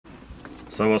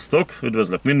Szevasztok,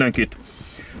 üdvözlök mindenkit!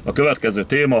 A következő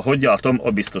téma, hogy jártam a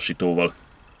biztosítóval.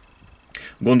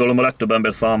 Gondolom a legtöbb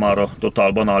ember számára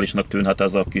totál banálisnak tűnhet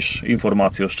ez a kis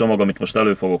információs csomag, amit most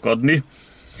elő fogok adni,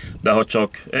 de ha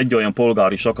csak egy olyan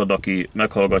polgár is akad, aki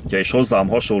meghallgatja és hozzám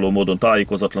hasonló módon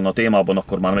tájékozatlan a témában,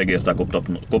 akkor már megérte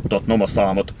koptatnom a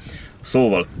számot.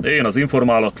 Szóval, én az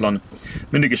informálatlan,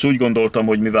 mindig is úgy gondoltam,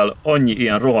 hogy mivel annyi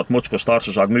ilyen rohadt mocskos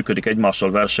társaság működik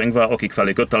egymással versengve, akik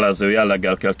felé kötelező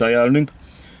jelleggel kell tejelnünk,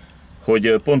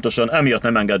 hogy pontosan emiatt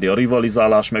nem engedi a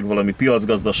rivalizálás, meg valami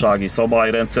piacgazdasági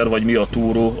szabályrendszer, vagy mi a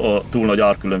túró a túl nagy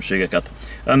árkülönbségeket.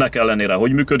 Ennek ellenére,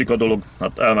 hogy működik a dolog?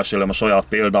 Hát elmesélem a saját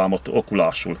példámot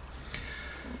okulásul.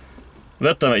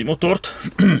 Vettem egy motort,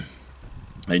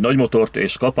 egy nagy motort,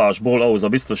 és kapásból ahhoz a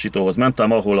biztosítóhoz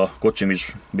mentem, ahol a kocsim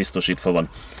is biztosítva van.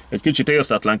 Egy kicsit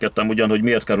értetlenkedtem ugyan, hogy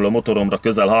miért kerül a motoromra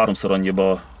közel 3-szor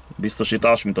annyiba a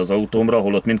biztosítás, mint az autómra,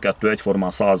 holott mindkettő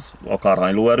egyformán 100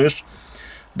 akárhány lóerős,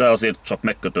 de azért csak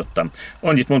megkötöttem.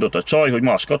 Annyit mondott a csaj, hogy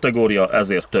más kategória,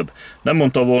 ezért több. Nem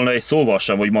mondta volna egy szóval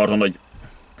sem, hogy marha nagy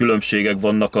különbségek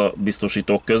vannak a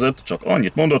biztosítók között, csak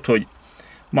annyit mondott, hogy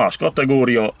más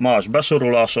kategória, más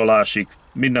besorolás alá esik,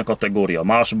 minden kategória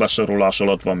más besorolás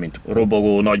alatt van, mint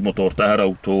robogó, nagymotor,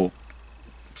 teherautó,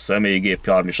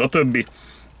 személygépjármű, stb.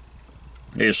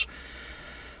 És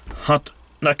hát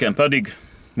nekem pedig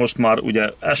most már ugye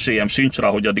esélyem sincs rá,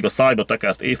 hogy addig a szájba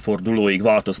tekert évfordulóig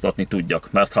változtatni tudjak,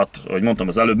 mert hát, ahogy mondtam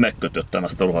az előbb, megkötöttem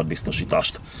ezt a rohadt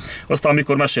biztosítást. Aztán,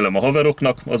 amikor mesélem a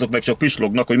haveroknak, azok meg csak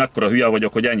pislognak, hogy mekkora hülye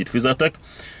vagyok, hogy ennyit fizetek,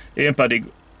 én pedig,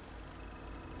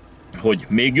 hogy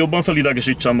még jobban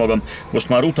felidegesítsem magam, most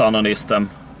már utána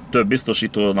néztem több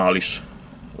biztosítónál is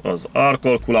az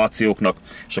árkalkulációknak,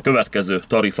 és a következő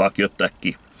tarifák jöttek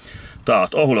ki.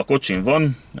 Tehát ahol a kocsim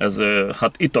van,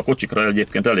 hát itt a kocsikra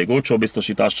egyébként elég olcsó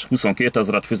biztosítás, 22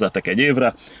 000-et fizetek egy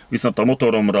évre, viszont a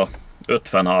motoromra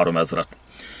 53 000-et.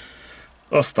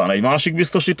 Aztán egy másik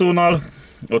biztosítónál,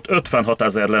 ott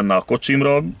 56 000 lenne a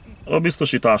kocsimra a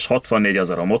biztosítás, 64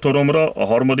 000 a motoromra, a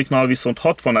harmadiknál viszont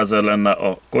 60 000 lenne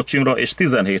a kocsimra, és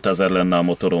 17 000 lenne a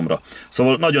motoromra.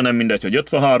 Szóval nagyon nem mindegy, hogy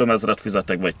 53 000-et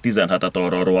fizetek, vagy 17-et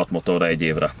arra a rohadt motorra egy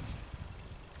évre.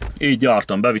 Így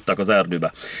jártam, bevittek az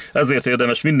erdőbe. Ezért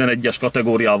érdemes minden egyes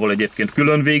kategóriával egyébként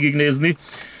külön végignézni.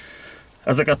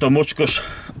 Ezeket a mocskos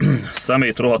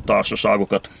szemét rohadt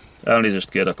társaságokat, elnézést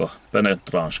kérek a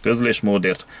penetráns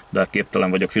közlésmódért, de képtelen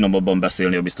vagyok finomabban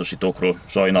beszélni a biztosítókról,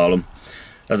 sajnálom.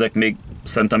 Ezek még,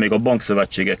 szerintem még a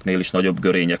bankszövetségeknél is nagyobb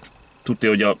görények. Tudja,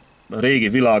 hogy a régi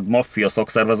világ maffia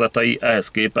szakszervezetei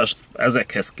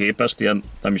ezekhez képest ilyen,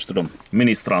 nem is tudom,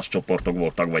 minisztráns csoportok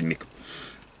voltak, vagy mik.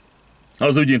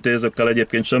 Az ügyintézőkkel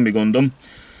egyébként semmi gondom.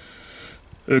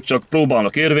 Ők csak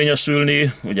próbálnak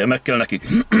érvényesülni, ugye meg kell nekik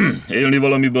élni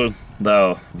valamiből, de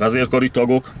a vezérkari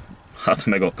tagok, hát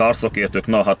meg a kárszakértők,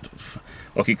 na hát,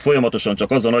 akik folyamatosan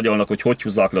csak azon agyalnak, hogy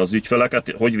húzzák le az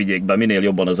ügyfeleket, hogy vigyék be minél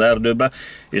jobban az erdőbe,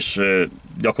 és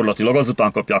gyakorlatilag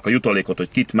azután kapják a jutalékot, hogy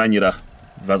kit mennyire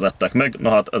vezettek meg, na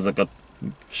hát ezeket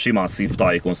simán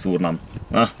szívtájékon szúrnám.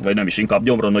 Vagy nem is, inkább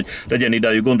gyomron, hogy legyen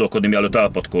idejük gondolkodni, mielőtt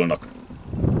elpatkolnak.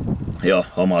 Ja,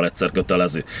 ha már egyszer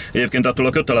kötelező. Egyébként ettől a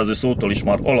kötelező szótól is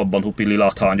már alapban hupilli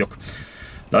láthányok.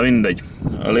 De mindegy.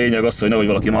 A lényeg az, hogy nehogy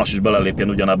valaki más is belelépjen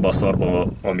ugyanebbe a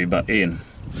szarba, amiben én.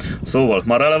 Szóval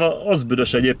már eleve az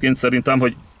büdös egyébként szerintem,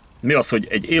 hogy mi az, hogy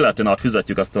egy életen át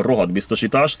fizetjük ezt a rohadt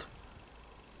biztosítást.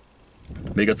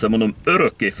 Még egyszer mondom,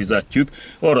 örökké fizetjük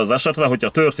arra az esetre, hogyha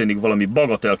történik valami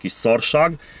bagatel kis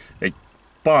szarság, egy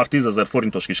pár 10 000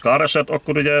 forintos kis káreset,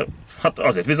 akkor ugye hát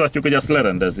azért fizetjük, hogy ezt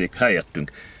lerendezzék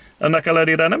helyettünk. Ennek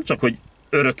ellenére nem csak, hogy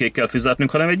örökké kell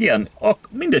fizetnünk, hanem egy ilyen,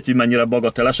 mindegy, hogy mennyire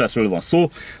bagatel esetről van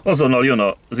szó, azonnal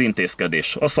jön az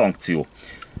intézkedés, a szankció.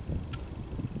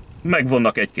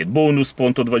 Megvannak egy-két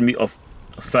bónuszpontod, vagy mi a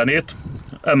fenét,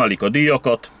 emelik a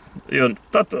díjakat, jön,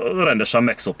 tehát rendesen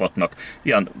megszopatnak.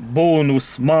 Ilyen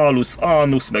bónusz, málusz,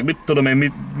 ánusz, meg mit tudom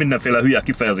én, mindenféle hülye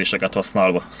kifejezéseket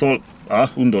használva. Szóval,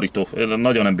 undorító,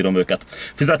 nagyon nem bírom őket.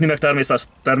 Fizetni meg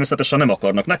természetesen nem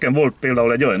akarnak. Nekem volt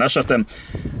például egy olyan esetem,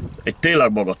 egy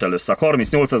tényleg bagatel összeg,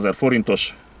 38 000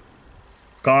 forintos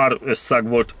kár összeg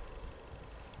volt,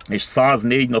 és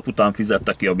 104 nap után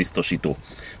fizette ki a biztosító.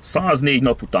 104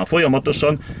 nap után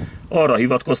folyamatosan arra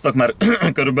hivatkoztak, mert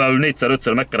körülbelül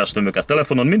 4-5-szer megkerestem őket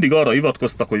telefonon, mindig arra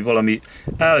hivatkoztak, hogy valami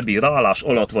elbírálás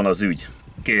alatt van az ügy.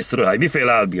 Kész röhely.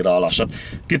 Miféle elbírálás? Hát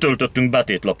kitöltöttünk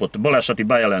betétlapot, baleseti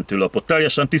bejelentőlapot,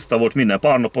 teljesen tiszta volt minden,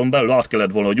 pár napon belül át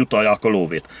kellett volna, hogy utalják a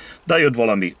lóvét. De jött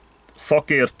valami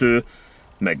szakértő,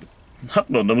 meg hát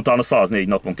mondom, utána 104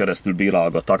 napon keresztül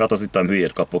bírálgatták, hát az itt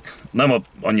hülyét kapok. Nem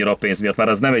annyira a pénz miatt, mert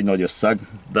ez nem egy nagy összeg,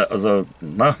 de az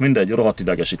mindegy, rohadt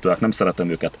idegesítőek, nem szeretem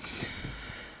őket.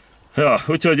 Ja,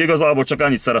 úgyhogy igazából csak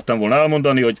annyit szerettem volna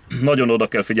elmondani, hogy nagyon oda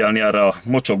kell figyelni erre a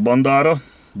mocsok bandára,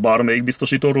 bármelyik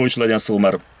biztosítóról is legyen szó,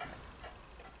 mert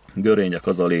görények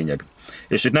az a lényeg.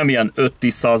 És itt nem ilyen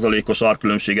 5-10%-os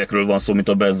árkülönbségekről van szó, mint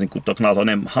a benzinkutaknál,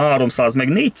 hanem 300 meg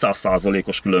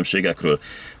 400%-os különbségekről.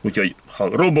 Úgyhogy ha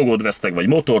robogód vesztek, vagy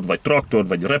motort, vagy traktort,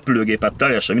 vagy repülőgépet,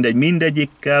 teljesen mindegy,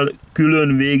 mindegyikkel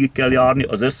külön végig kell járni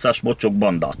az összes mocsok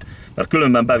bandát. Mert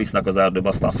különben bevisznek az erdőbe,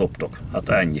 aztán szoptok. Hát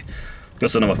ennyi.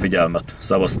 Köszönöm a figyelmet.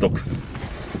 Szevasztok!